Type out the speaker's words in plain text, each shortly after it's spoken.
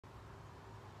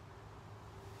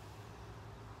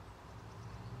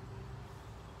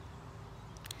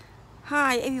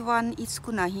Hi everyone, it's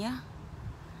Kuna here.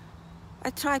 I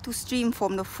try to stream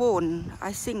from the phone.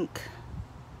 I think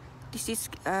this is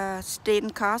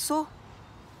Stane castle,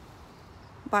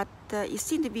 but it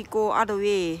seems to be go other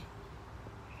way.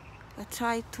 I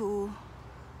try to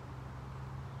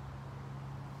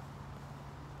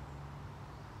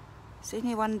is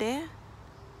anyone there?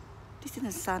 This is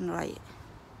the sunlight.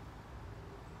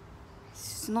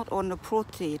 It's not on the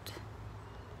portrait.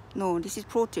 No, this is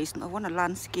portrait. I want a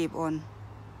landscape on.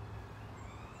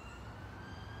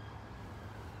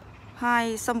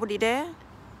 Hi, somebody there?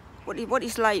 What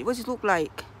is like? What does it look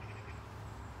like?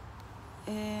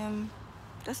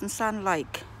 Doesn't sound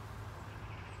like.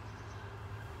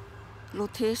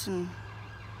 Rotation.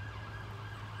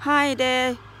 Hi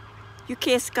there.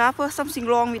 UK scalper. Something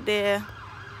wrong with the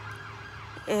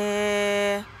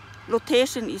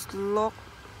rotation is locked.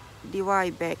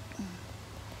 Divide back.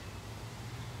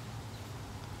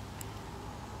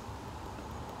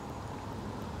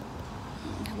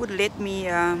 Would let me.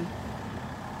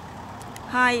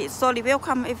 Hi, sorry,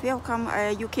 welcome,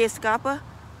 UK scalper.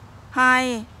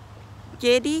 Hi,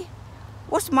 JD.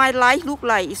 What's my light look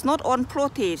like? It's not on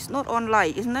portrait, it's not on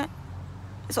light, isn't it?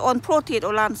 It's on portrait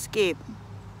or landscape.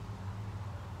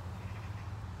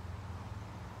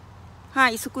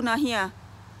 Hi, Sukuna here.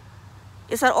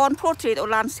 Is it on portrait or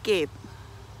landscape?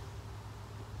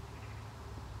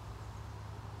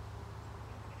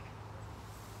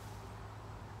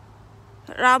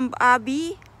 Ram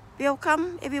Abi,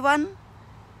 welcome everyone.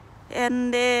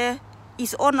 And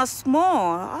it's on a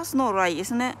small. That's not right,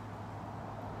 isn't it?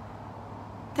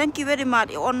 Thank you very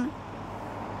much. On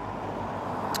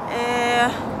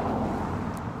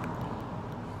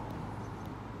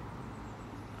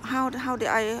how did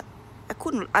I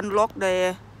couldn't unlock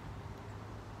the.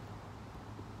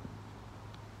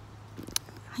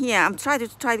 Here, I'm trying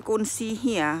to go and see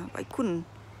here. I couldn't.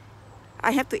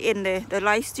 I have to end the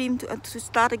live stream to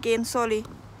start again. Sorry.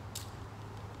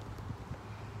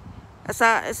 It's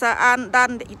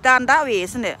done that way,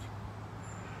 isn't it?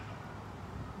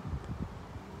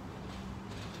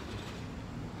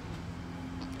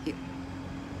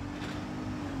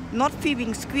 Not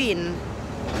viewing screen.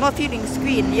 Not viewing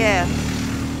screen. Yeah.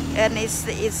 And it's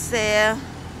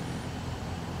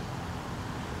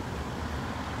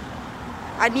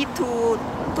I need to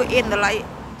end the light.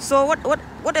 So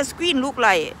what does screen look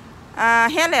like?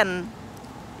 Helen,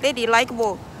 Lady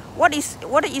Likeable, what is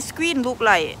screen look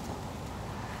like?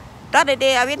 The other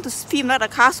day I went to film another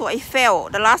castle. I fell.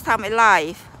 The last time I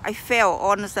live, I fell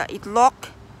on the it locked.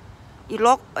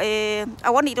 I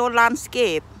want it on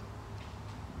landscape.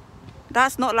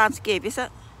 That's not landscape, is it?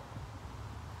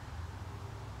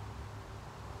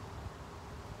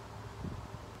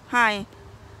 Hi.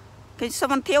 Can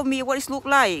someone tell me what it look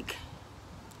like?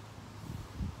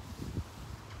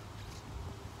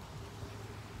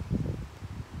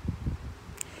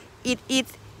 It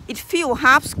feel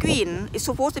half screen. It's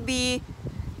supposed to be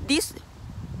this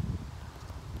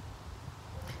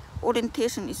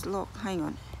orientation is locked. Hang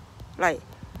on. Like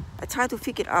I try to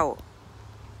figure it out.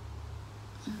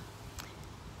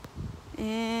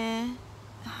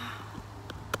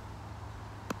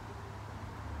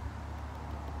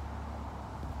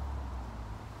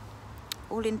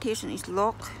 Orientation is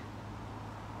locked.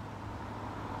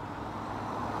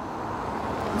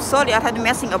 I'm sorry, I had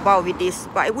messing about with this,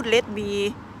 but it would let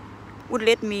me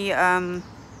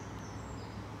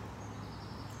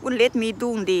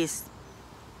do this.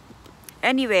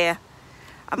 Anyway,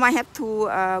 I might have to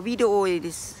video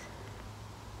this.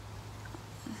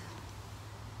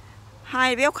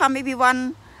 Hi, welcome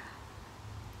everyone.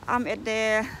 I'm at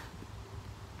the.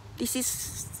 This is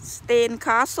Stane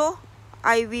Castle.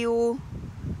 I will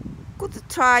go to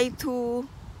try to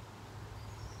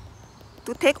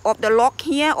take off the lock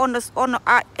here on the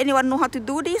anyone know how to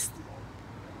do this?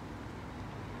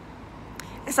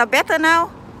 Is it better now?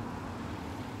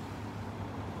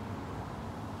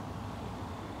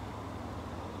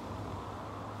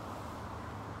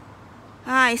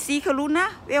 Hi, see Karuna.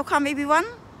 Welcome everyone.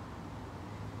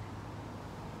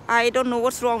 I don't know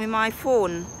what's wrong with my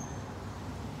phone.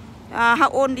 How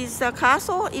old is the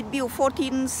castle? It built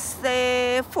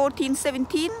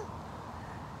 1417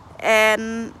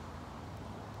 and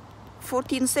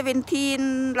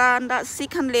 1417 that's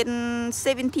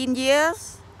 617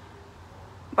 years.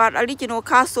 But original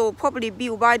castle probably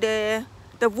built by the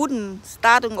wooden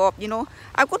starting up. You know,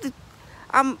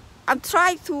 I'm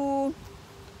trying to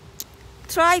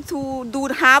do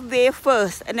the halfway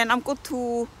first, and then I'm going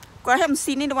to. I haven't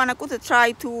seen anyone. I'm going to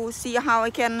try to see how I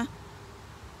can.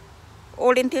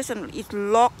 Orientation is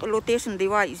locked. Rotation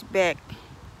device is back.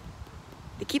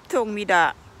 They keep telling me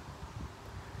that.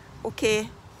 Okay.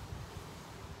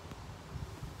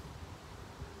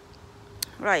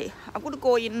 Right. I'm gonna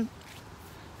go in.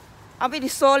 I'm very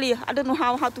sorry. I don't know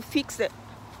how to fix it.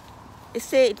 It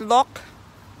say it's locked.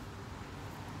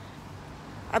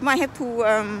 I might have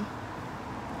to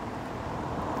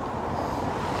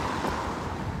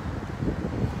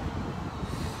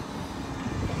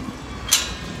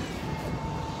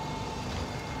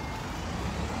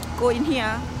go in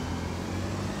here.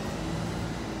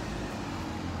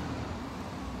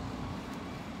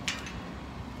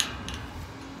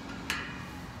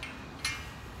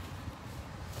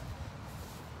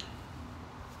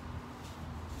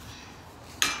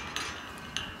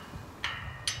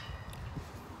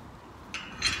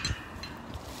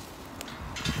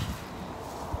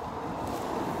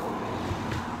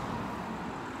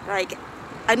 Like,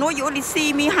 I know you only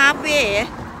see me halfway.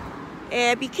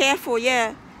 Be careful,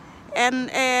 yeah.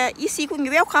 And easy,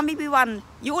 welcome everyone.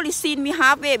 You only seen me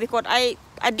halfway because I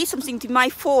did something to my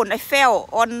phone. I fell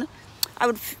on. I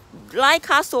would like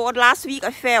castle last week.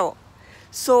 I fell.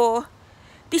 So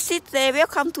this is the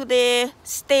welcome to the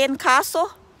Stane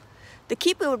castle. The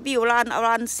keeper was built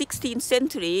around 16th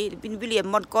century. William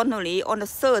Montgomery on the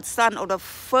third son of the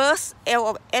first Earl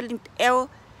of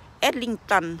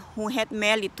Edlington, who had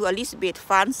married to Elizabeth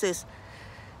Frances.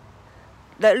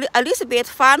 Elizabeth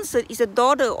Frances is a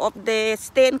daughter of the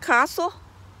Stane Castle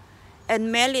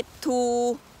and married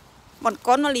to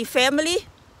Montgomery family.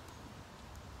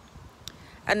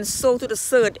 And so to the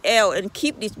third Earl, and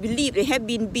keep this belief they have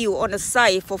been built on the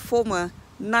site for former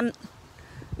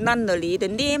nunnery. The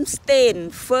name Stane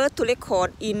first to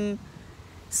record in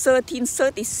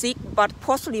 1336, but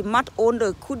possibly much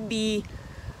older, could be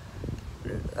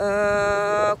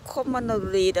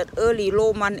commonly that early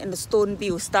Roman and stone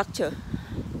built structure.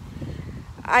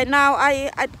 I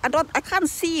can't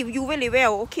see you very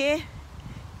well. Okay,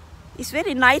 it's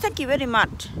very nice. Thank you very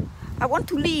much. I want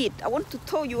to read. I want to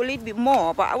tell you a little bit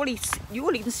more, but you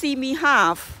only see me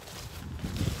half.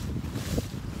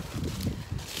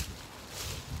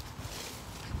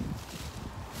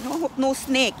 No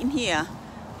snake in here.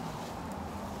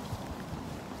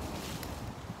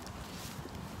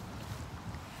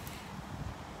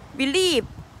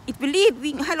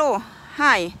 Hello,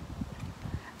 hi.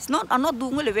 I'm not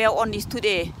doing really well on this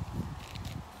today.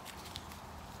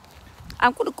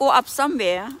 I'm going to go up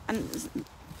somewhere and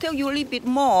tell you a little bit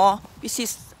more. This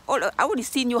is all. I already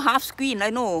seen you half screen. I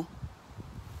know.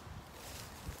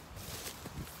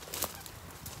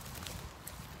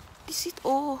 This is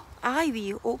all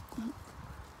ivy. Oh.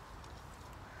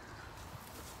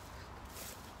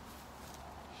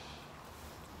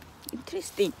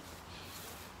 Interesting.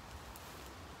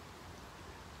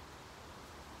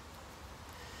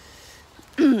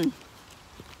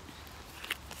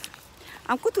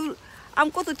 I'm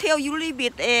going to tell you a little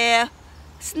bit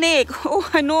snake. Oh,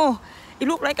 I know. It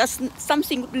looks like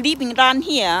something living down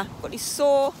here, but it's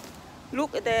so.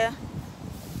 Look at the.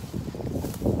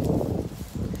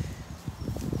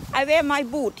 I wear my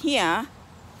boot here.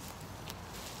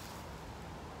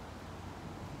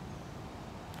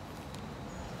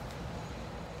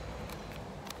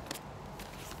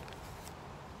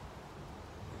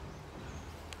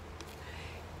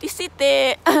 This is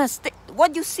the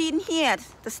what you seen here.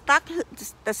 The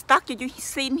structure you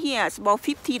seen here is about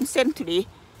 15th century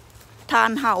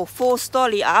townhouse,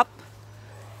 4-story up.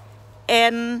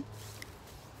 And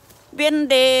when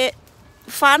the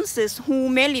Francis, who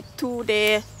married to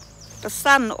the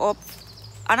son of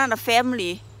another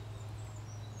family,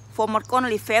 from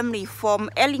Montgomery family from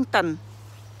Ellington.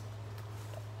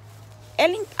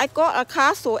 I got a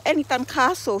castle, Ellington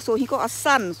Castle, so he got a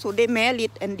son, so they married,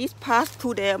 and this passed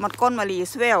to the Montgomery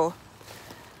as well.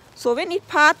 So when it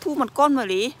passed to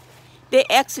Montgomery, they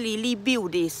actually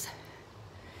rebuilt this.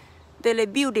 They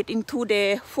rebuilt it into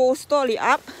the 4-story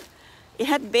up. It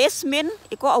had basement,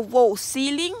 it got a wall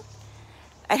ceiling.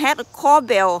 I had a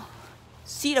corbell.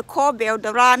 See the corbell,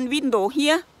 the round window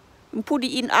here? We put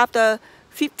it in after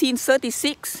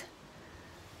 1536.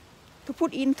 To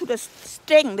put into the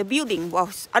strength, the building. Well,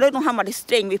 I don't know how much the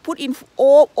strength. We put in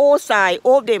all sides,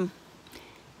 all of them.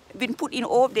 Been put in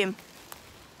all of them.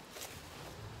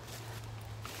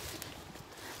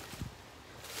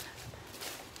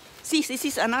 See, this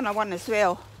is another one as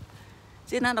well.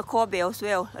 See another corbell as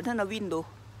well, another window.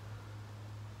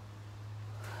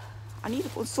 I need to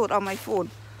put salt on my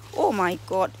phone. Oh my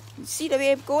God! See the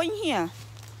way I'm going here.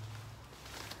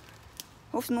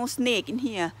 There's no snake in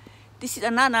here. This is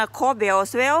another corbell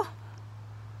as well.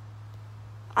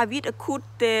 I wish I could.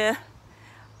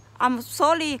 I'm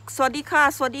sorry. สวัสดีค่ะ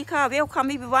สวัสดีค่ะ Welcome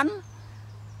everyone.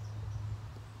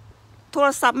 โทร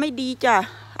ศัพท์ไม่ดีจ้ะ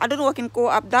I don't know I can go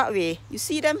up that way. You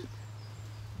see them?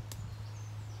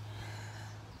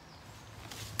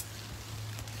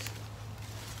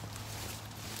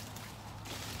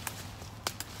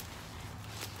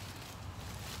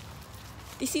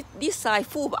 This side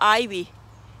full of ivy.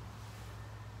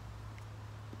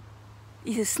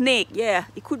 It's a snake, yeah.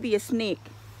 It could be a snake.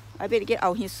 I better get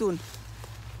out here soon.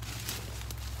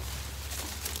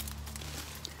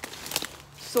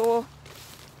 So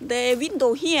the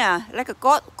window here, like a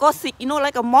Gothic, you know,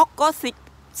 like a mock Gothic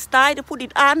style. They put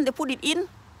it on, they put it in.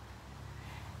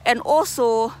 And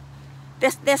also,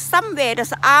 there's somewhere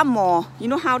there's armor. You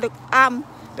know how the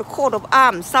coat of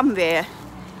arms somewhere.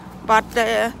 But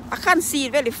I can't see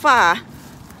it very far.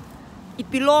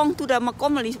 It belongs to the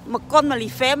Montgomery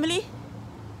family.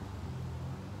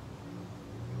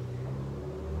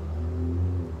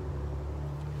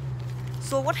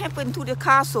 So what happened to the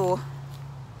castle?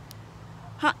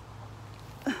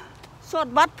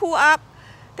 Short but pull up.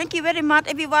 Thank you very much,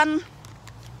 everyone.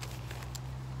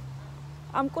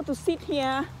 I'm going to sit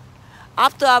here.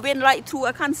 After I went right through,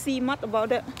 I can't see much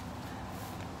about it.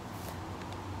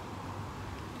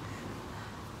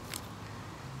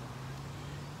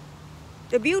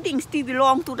 The building still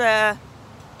belong to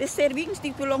they said the building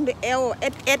still belong to L.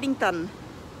 Eddington.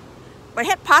 But it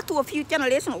had passed to a few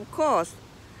generations, of course.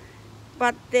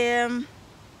 But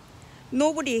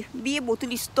nobody be able to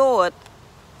restore it.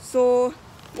 So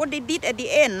what they did at the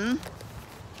end,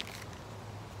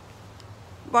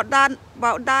 about that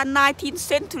 19th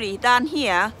century down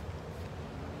here,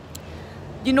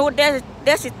 you know,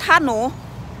 there's a tunnel.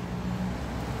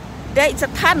 There is a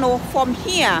tunnel from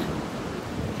here.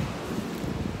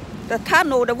 The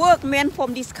tunnel, the workmen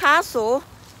from this castle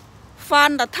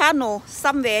found the tunnel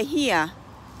somewhere here.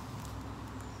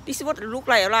 This is what it looks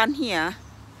like around here.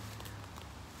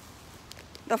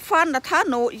 They found the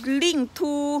tunnel linked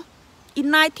to, in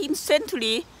 19th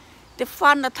century, they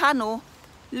found the tunnel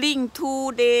linked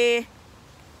to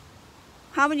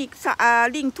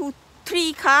linked to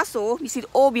 3 castles, which is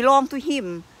all belong to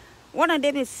him. One of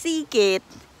them is Seagate,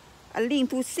 a link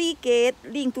to Seagate,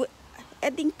 link to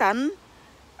Eddington,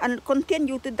 and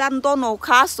continue to Dundonald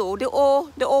Castle. They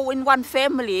all in one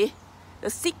family. The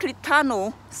secret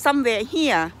tunnel somewhere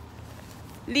here,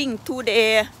 linked to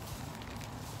the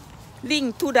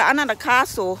another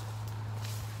castle.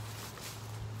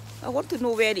 I want to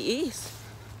know where it is.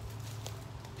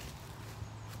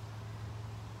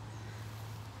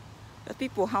 The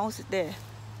people house is there.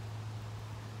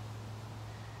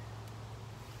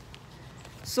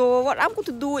 So what I'm going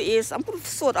to do is I'm going to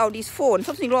sort out this phone.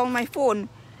 Something wrong with my phone.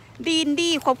 ดี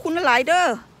ขอบคุณหลายเด้อ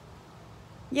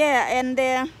Yeah, and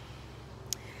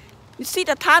you see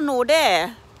the tunnel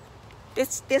there.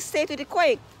 They say that it's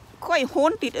quite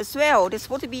haunted as well. There's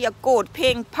supposed to be a goat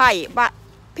playing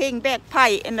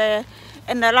bagpipe,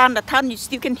 and around the tunnel you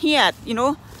still can hear it, you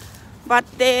know. But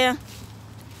the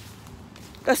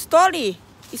story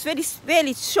is very,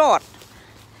 very short.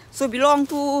 So belong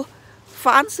to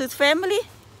Francis family.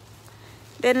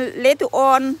 Then later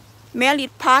on,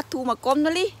 married part to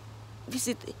Montgomery.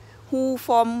 Visit who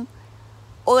from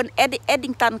own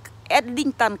Eddington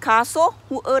Castle.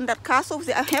 Who earned that castle?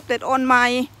 I have that on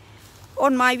my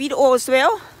video as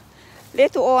well.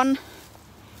 Later on,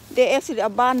 they actually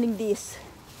abandoning this.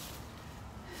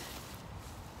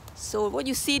 So what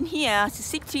you see here is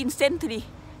 16th century,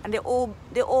 and they all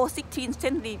 16th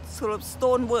century sort of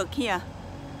stonework here.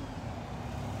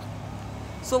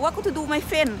 So what could to do, my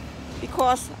friend?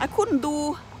 Because I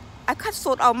can't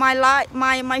sort out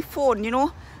my phone, you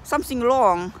know, something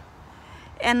wrong.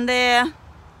 And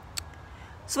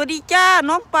สวัสดีจ้า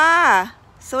น้องปลา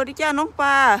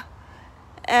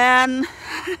and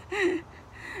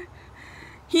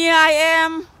here I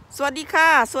am สวัสดีค่ะ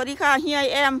here I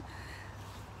am.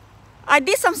 I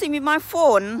did something with my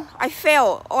phone. I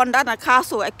fell on that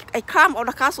castle. I climbed on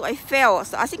the castle. I fell.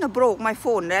 So I think I broke my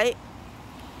phone, right?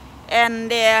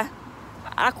 And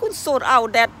I couldn't sort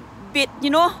out that bit, you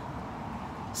know.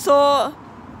 So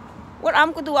what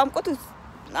I'm going to do, I'm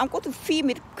going to film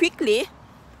it quickly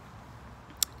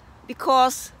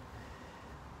because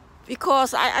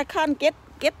I can't get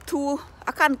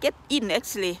in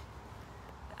actually.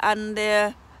 And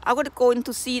I'm going to go in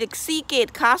to see the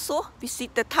Seagate Castle,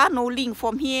 visit the tunnel link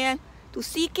from here to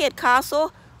Seagate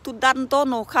Castle, to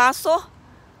Dundonald Castle,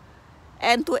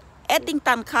 and to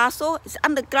Eddington Castle. It's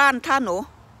underground tunnel.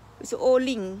 It's all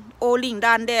link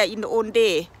down there in the old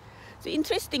day. So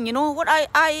interesting, you know. What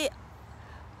I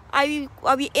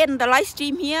will end the live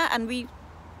stream here, and we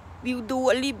will do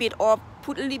a little bit of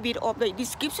the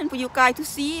description for you guys to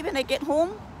see when I get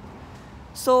home.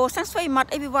 So thanks very much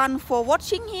everyone for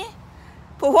watching here.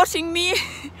 for watching me.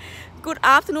 Good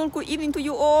afternoon, good evening to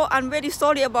you all. I'm very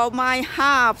sorry about my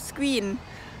half screen,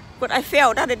 but I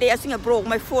fell the other day. I think I broke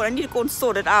my phone. I need to go and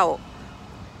sort it out.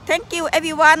 Thank you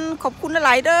everyone. ขอบคุณหล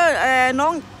ายเด้อ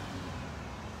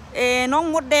น้อง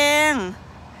มดแดง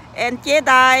and เจ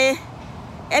ได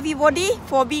everybody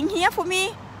for being here for me.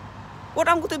 What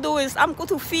I'm going to do is I'm going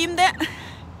to film that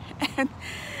and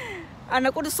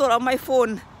I'm going to sort out my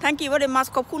phone. Thank you very much.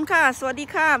 ขอบคุณค่ะสวัสดี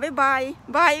ค่ะบ๊ายบาย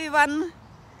bye everyone.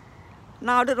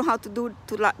 Now I don't know how to do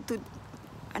to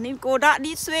I need to go that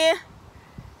this way.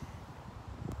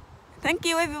 Thank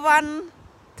you everyone.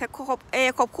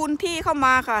 ขอบคุณที่เข้าม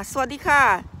าค่ะสวัสดีค่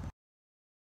ะ